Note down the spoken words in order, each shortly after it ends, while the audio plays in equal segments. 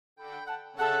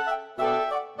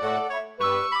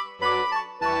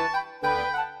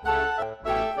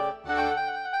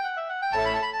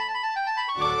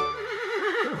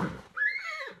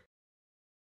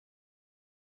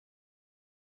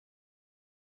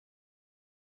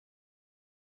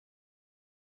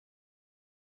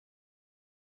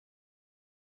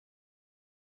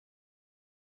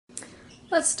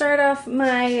Let's start off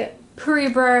my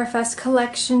Breyer FS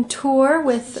collection tour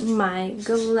with my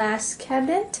glass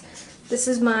cabinet. This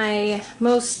is my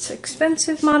most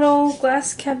expensive model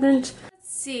glass cabinet. Let's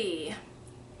see.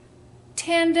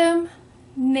 Tandem,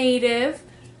 Native,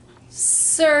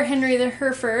 Sir Henry the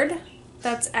Hereford,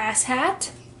 that's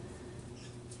Asshat,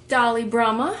 Dolly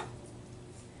Brahma,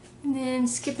 and then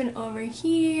skipping over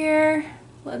here,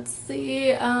 let's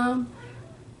see,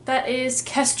 that is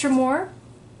Kestremore.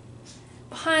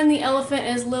 Behind the elephant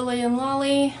is Lily and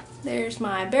Lolly. There's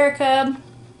my bear cub.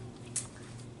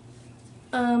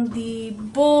 The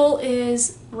bull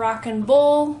is Rockin'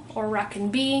 Bull or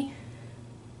Rockin' Bee.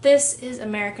 This is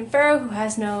American Pharaoh, who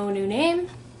has no new name.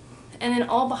 And then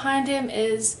all behind him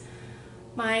is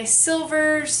my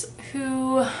silvers,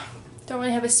 who don't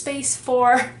really have a space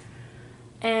for,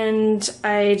 and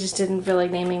I just didn't feel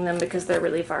like naming them because they're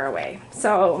really far away.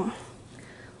 So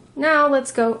now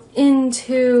let's go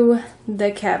into the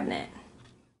cabinet.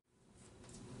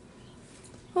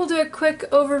 We'll do a quick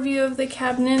overview of the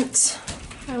cabinet.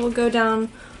 I will go down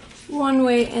one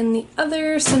way and the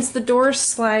other. Since the doors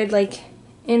slide like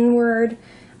inward,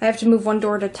 I have to move one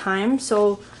door at a time.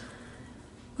 So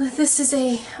this is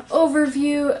a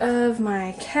overview of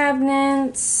my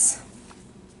cabinets.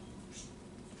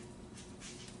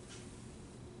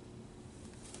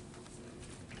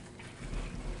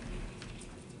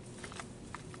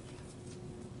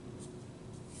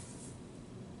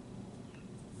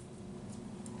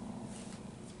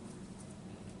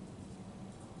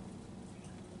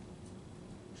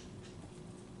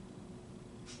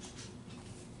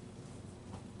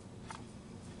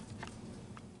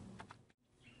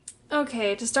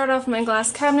 Okay, to start off my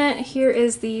glass cabinet, here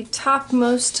is the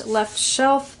topmost left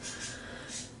shelf.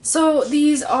 So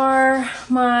these are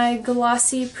my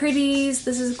glossy pretties.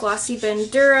 This is glossy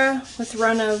Bandura with a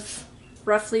run of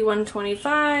roughly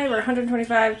 125 or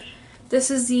 125. This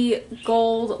is the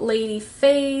gold Lady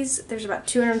Phase. There's about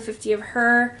 250 of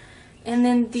her. And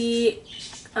then the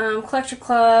Collector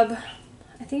Club,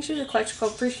 I think she was a Collector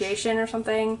Club Appreciation or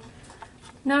something.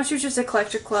 No, she was just a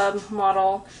Collector Club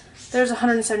model. There's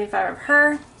 175 of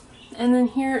her. And then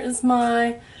here is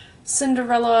my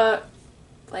Cinderella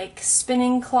like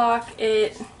spinning clock.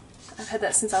 I've had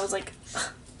that since I was like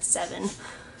 7.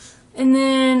 And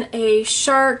then a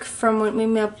shark from when me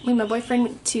and my boyfriend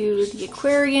went to the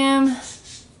aquarium.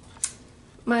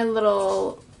 My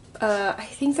little, I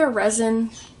think they're resin,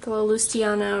 the little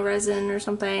Luciano resin or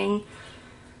something.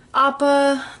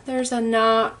 Appa, there's a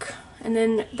knock, and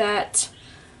then that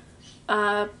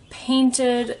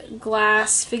painted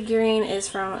glass figurine is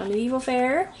from a medieval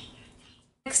fair.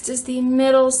 Next is the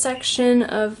middle section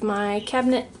of my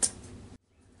cabinet.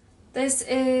 This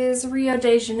is Rio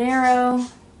de Janeiro.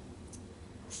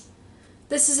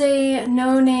 This is a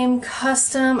no-name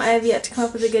custom. I have yet to come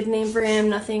up with a good name for him.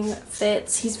 Nothing that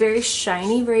fits. He's very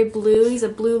shiny, very blue. He's a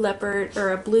blue leopard,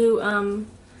 or a blue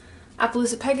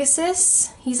Appaloosa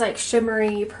Pegasus. He's like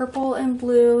shimmery purple and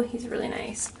blue. He's really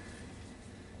nice.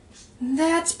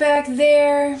 That back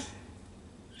there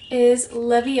is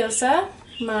Leviosa,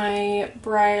 my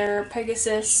Breyer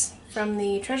Pegasus from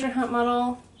the Treasure Hunt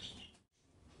model.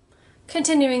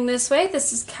 Continuing this way,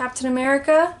 this is Captain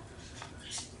America,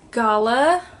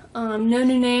 Gala, no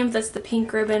new name, that's the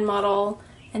pink ribbon model,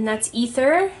 and that's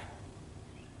Ether.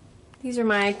 These are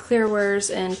my clearwares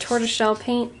and tortoiseshell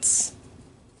paints.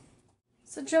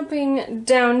 So jumping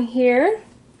down here,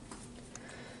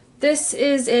 this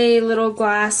is a little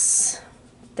glass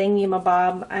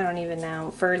thingy-mabob, I don't even know,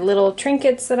 for little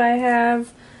trinkets that I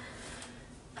have.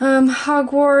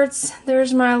 Hogwarts,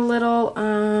 there's my little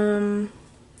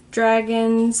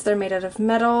dragons, they're made out of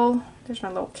metal. There's my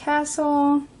little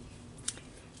castle.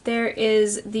 There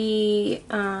is the,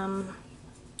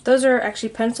 those are actually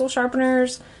pencil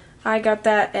sharpeners. I got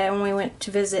that when we went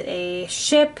to visit a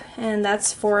ship, and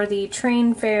that's for the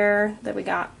train fare that I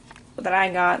got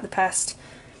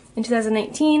in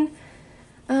 2019.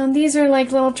 These are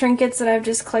like little trinkets that I've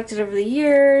just collected over the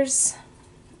years.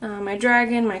 My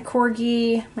dragon, my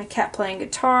corgi, my cat playing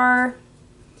guitar,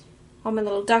 all my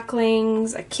little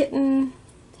ducklings, a kitten.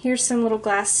 Here's some little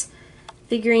glass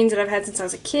figurines that I've had since I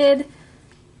was a kid.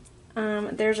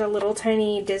 There's a little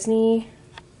tiny Disney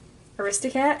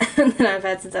Aristocat that I've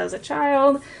had since I was a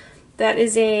child. That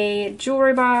is a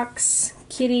jewelry box,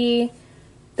 kitty.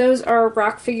 Those are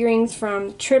rock figurines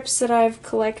from trips that I've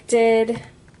collected.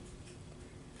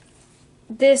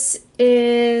 This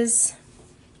is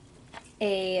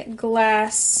a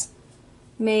glass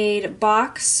made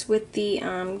box with the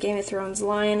Game of Thrones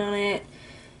lion on it.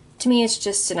 To me it's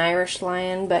just an Irish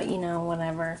lion, but you know,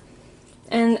 whatever.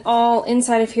 And all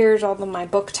inside of here is all of my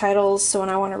book titles, so when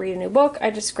I want to read a new book,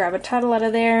 I just grab a title out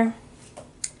of there.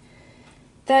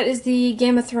 That is the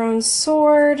Game of Thrones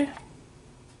sword.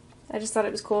 I just thought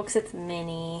it was cool because it's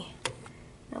mini.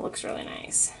 It looks really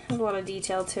nice. There's a lot of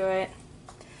detail to it.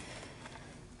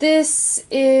 This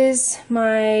is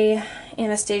my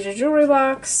Anastasia jewelry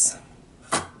box.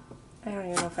 I don't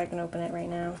even know if I can open it right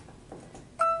now.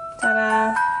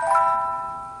 Ta-da!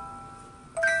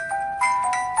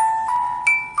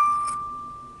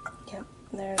 Yep,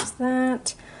 there's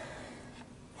that.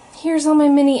 Here's all my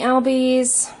mini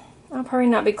Albies. I'll probably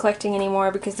not be collecting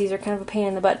anymore because these are kind of a pain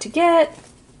in the butt to get.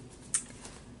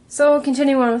 So,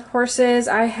 continuing on with horses,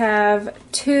 I have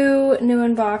two new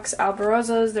in-box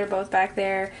Albarozos. They're both back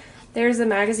there. There's the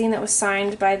magazine that was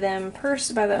signed by them,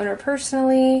 by the owner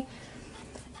personally.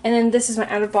 And then this is my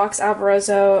out-of-box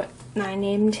Albarozo, and I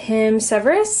named him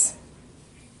Severus.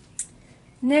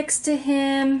 Next to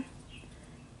him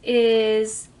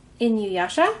is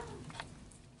Inuyasha.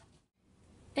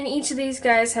 And each of these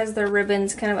guys has their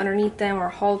ribbons kind of underneath them, or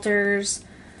halters.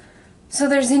 So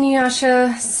there's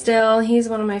Inuyasha still. He's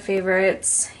one of my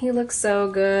favorites. He looks so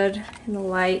good in the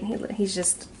light. He's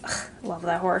just, ugh, I love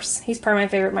that horse. He's probably my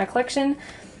favorite in my collection.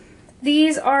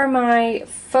 These are my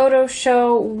photo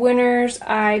show winners.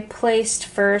 I placed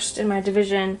first in my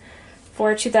division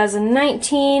for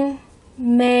 2019,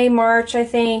 May, March, I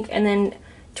think, and then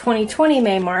 2020,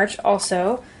 May, March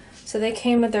also. So they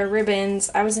came with their ribbons.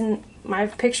 My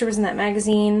picture was in that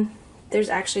magazine. There's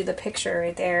actually the picture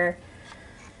right there.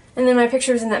 And then my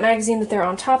picture was in that magazine that they're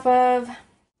on top of.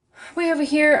 Way over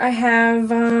here I have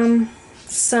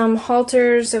some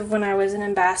halters of when I was an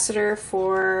ambassador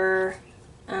for,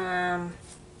 yeah,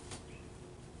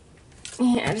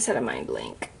 I just had a mind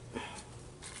blank.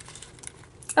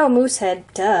 Oh, Moosehead,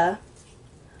 duh.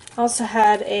 Also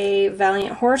had a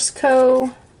Valiant Horse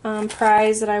Co.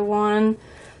 Prize that I won.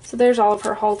 So there's all of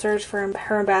her halters for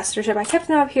her ambassadorship. I kept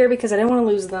them up here because I didn't want to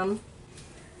lose them.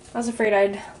 I was afraid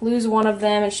I'd lose one of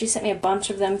them, and she sent me a bunch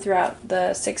of them throughout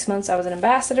the 6 months I was an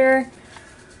ambassador.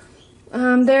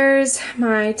 There's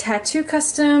my tattoo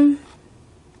custom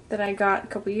that I got a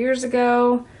couple years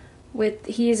ago.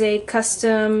 He's a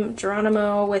custom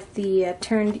Geronimo with the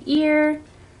turned ear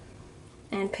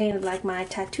and painted like my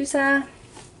tattoosa.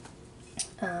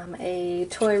 A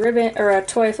toy ribbon, or a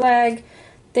toy flag.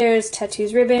 There's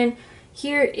Tattoo's ribbon.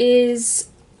 Here is,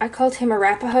 I called him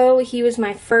Arapaho. He was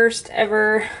my first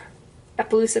ever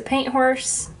Appaloosa paint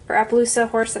horse, or Appaloosa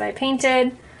horse that I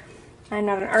painted. I'm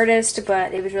not an artist,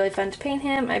 but it was really fun to paint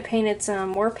him. I painted some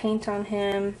more paint on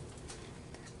him.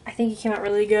 I think he came out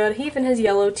really good. He even has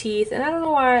yellow teeth, and I don't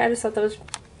know why, I just thought that was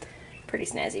pretty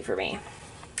snazzy for me.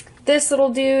 This little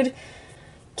dude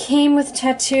came with a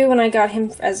tattoo when I got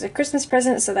him as a Christmas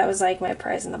present, so that was like my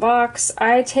prize in the box.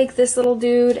 I take this little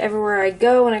dude everywhere I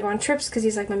go when I go on trips because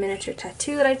he's like my miniature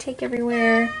tattoo that I take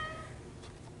everywhere.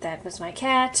 That was my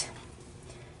cat.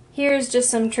 Here's just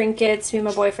some trinkets. Me and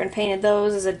my boyfriend painted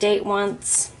those as a date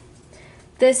once.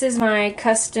 This is my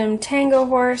custom Tango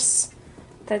horse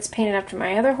that's painted after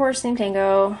my other horse named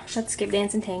Tango. That's Skip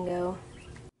Dance and Tango.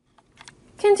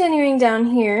 Continuing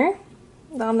down here,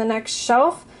 on the next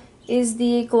shelf, is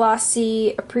the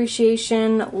Glossy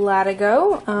Appreciation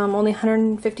Latigo. Only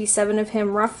 157 of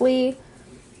him roughly.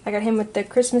 I got him with the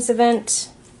Christmas event.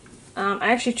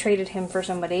 I actually traded him for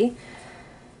somebody.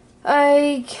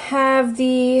 I have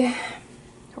there's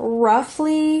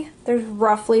roughly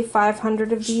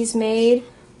 500 of these made.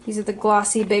 These are the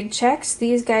Glossy Big Checks.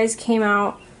 These guys came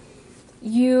out,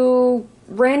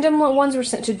 random ones were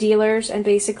sent to dealers, and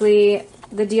basically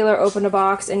the dealer opened a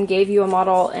box and gave you a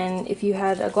model, and if you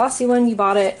had a glossy one, you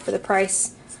bought it for the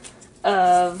price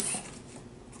of,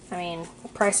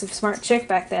 price of Smart Chick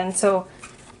back then. So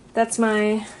that's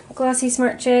my Glossy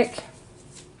Smart Chick.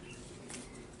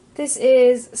 This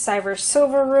is Cyber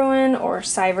Silver Ruin, or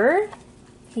Cyber.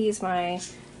 He's my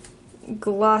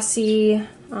glossy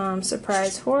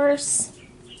surprise horse.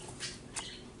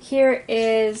 Here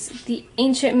is the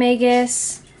Ancient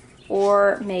Magus,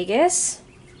 or Magus.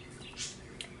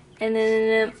 And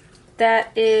then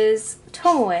that is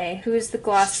Tomoe, who is the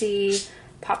glossy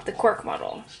Pop the Cork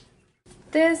model.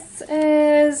 This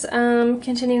is,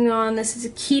 continuing on, this is a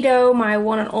Keto, my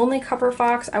one and only Copper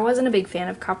Fox. I wasn't a big fan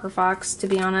of Copper Fox, to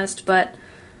be honest, but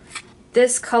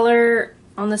this color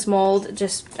on this mold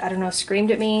just, I don't know, screamed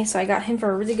at me, so I got him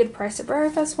for a really good price at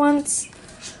Breyer Fest once.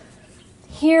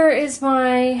 Here is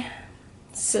my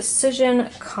Precision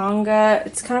Conga.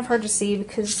 It's kind of hard to see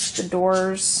because the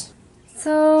doors.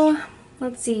 So,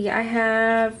 let's see, I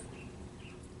have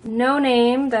No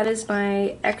Name, that is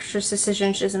my extra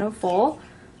Precision, she doesn't know full.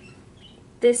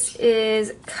 This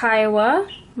is Kiowa,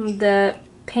 the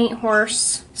paint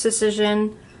horse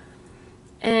Decision,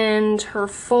 and her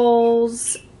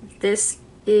foals. This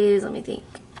is, let me think,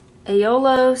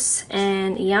 Aeolos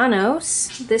and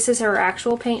Ianos. This is her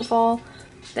actual paint foal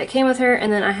that came with her,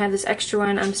 and then I have this extra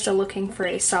one. I'm still looking for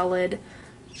a solid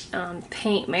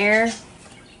paint mare.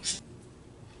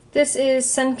 This is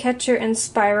Suncatcher and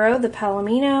Spyro, the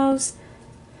Palominos.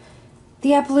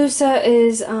 The Appaloosa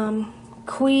is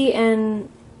Kui and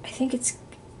I think it's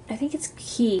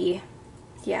Key.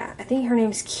 Yeah, I think her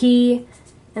name's Key,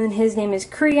 and then his name is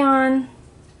Creon.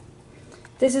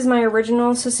 This is my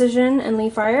original Decision and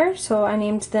Leafire, so I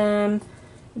named them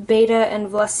Beta and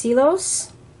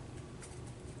Vlasilos.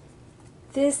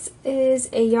 This is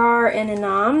Ayar and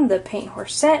Anam, the paint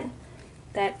horse set.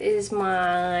 That is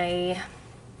my,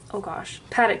 oh gosh,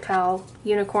 Paddock Pal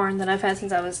unicorn that I've had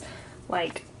since I was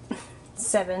like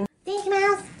 7. Stinky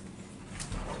Mouse!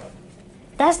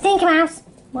 That's Stinky Mouse!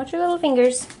 Watch your little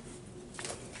fingers.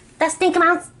 That's Stinky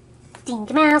Mouse!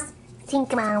 Stinky Mouse!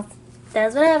 Stinky Mouse!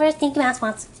 Does whatever Stinky Mouse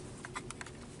wants.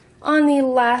 On the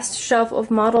last shelf of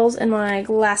models in my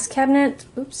glass cabinet,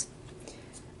 oops.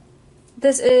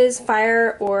 This is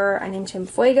Fire, or I named him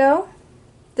Fuego.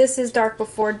 This is Dark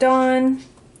Before Dawn.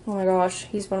 Oh my gosh,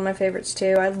 he's one of my favorites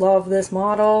too. I love this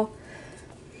model.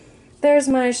 There's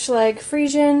my Schleg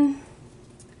Frisian.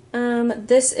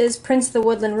 This is Prince of the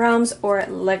Woodland Realms, or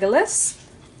Legolas,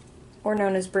 or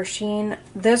known as Bersheen.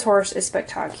 This horse is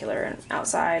spectacular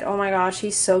outside. Oh my gosh,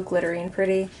 he's so glittery and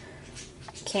pretty.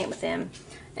 Can't with him.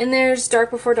 And there's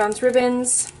Dark Before Dawn's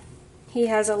Ribbons. He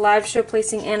has a live show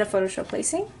placing and a photo show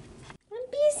placing. I'm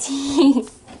busy.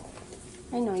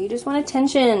 I know, you just want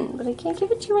attention, but I can't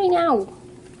give it to you right now.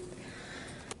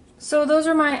 So those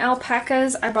are my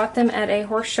alpacas. I bought them at a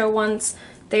horse show once.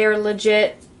 They are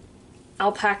legit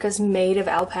alpacas made of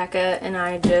alpaca, and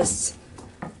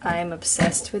I'm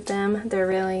obsessed with them. They're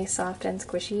really soft and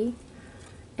squishy.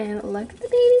 And look at the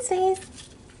baby's face.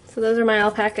 So those are my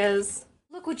alpacas.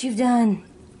 Look what you've done.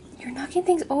 You're knocking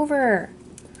things over.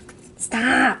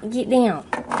 Stop. Get down.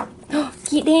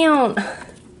 Get down.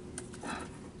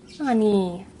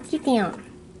 Annie, get down.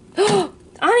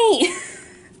 Annie!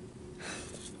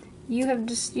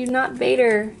 You're not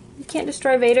Vader. You can't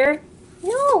destroy Vader.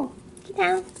 No! Get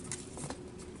down.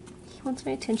 He wants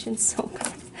my attention so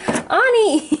bad.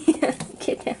 Annie!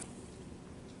 Get down.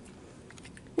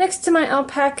 Next to my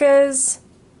alpacas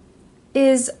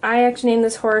is, I actually named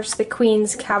this horse the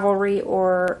Queen's Cavalry,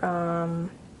 or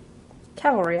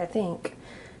Cavalry, I think.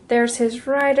 There's his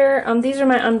rider. These are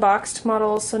my unboxed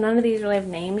models, so none of these really have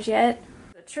names yet.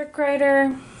 The Trick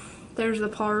Rider. There's the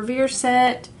Paul Revere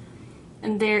set.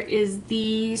 And there is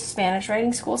the Spanish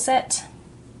Riding School set.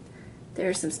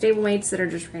 There's some stablemates that are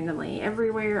just randomly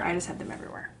everywhere. I just have them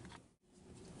everywhere.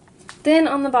 Then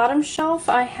on the bottom shelf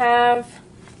I have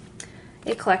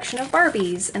a collection of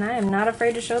Barbies, and I am not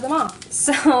afraid to show them off.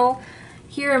 So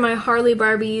here are my Harley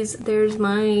Barbies. There's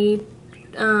my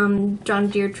John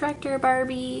Deere tractor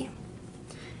Barbie,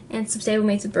 and some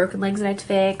stablemates with broken legs that I had to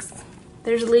fix.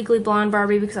 There's a Legally Blonde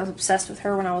Barbie because I was obsessed with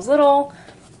her when I was little.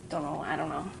 I don't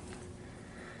know.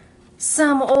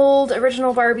 Some old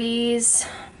original Barbies.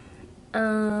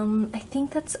 I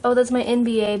think that's my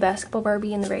NBA basketball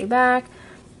Barbie in the very back.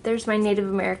 There's my Native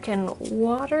American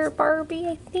water Barbie,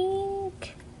 I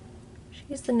think.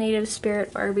 She's the Native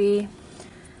Spirit Barbie.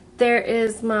 There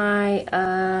is my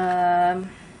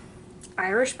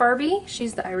Irish Barbie.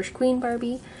 She's the Irish Queen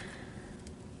Barbie.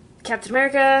 Captain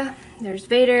America. There's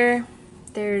Vader.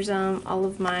 There's all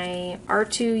of my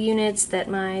R2 units that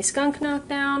my skunk knocked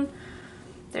down.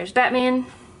 There's Batman.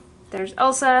 There's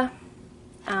Elsa.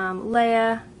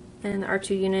 Leia, and the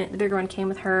R2 unit. The bigger one came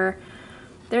with her.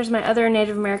 There's my other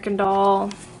Native American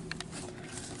doll.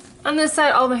 On this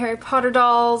side, all my Harry Potter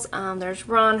dolls. There's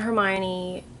Ron,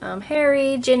 Hermione,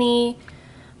 Harry, Ginny,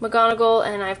 McGonagall,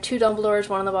 and I have 2 Dumbledores,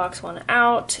 one in the box, one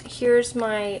out. Here's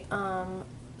my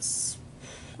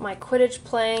my Quidditch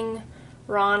playing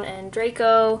Ron and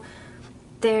Draco.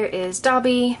 There is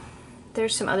Dobby.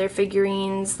 There's some other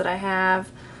figurines that I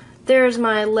have. There's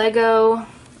my Lego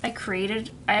I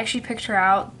actually picked her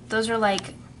out. Those are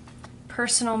like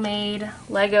personal made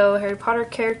Lego Harry Potter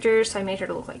characters, so I made her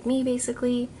to look like me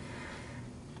basically.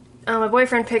 My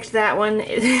boyfriend picked that one.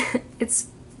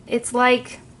 It's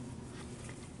like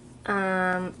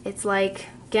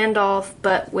Gandalf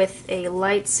but with a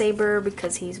lightsaber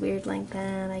because he's weird like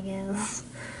that, I guess.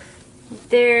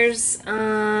 There's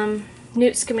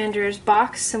Newt Scamander's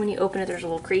box, so when you open it there's a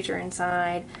little creature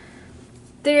inside.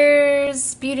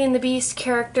 There's Beauty and the Beast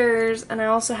characters, and I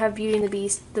also have Beauty and the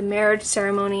Beast, the Marriage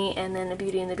Ceremony, and then the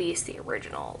Beauty and the Beast, the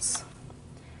originals.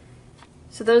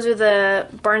 So those are the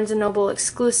Barnes & Noble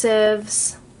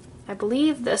exclusives. I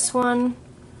believe this one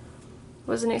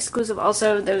was an exclusive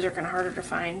also. Those are kind of harder to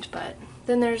find, but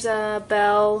then there's a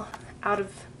Belle out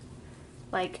of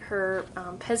like her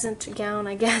peasant gown,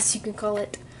 I guess you can call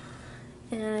it.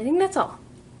 And I think that's all.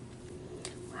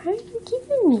 Why are you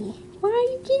giving me? Why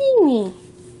are you getting me?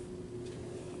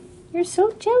 You're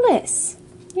so jealous.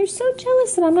 You're so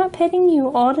jealous that I'm not petting you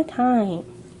all the time.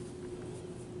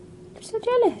 You're so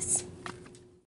jealous.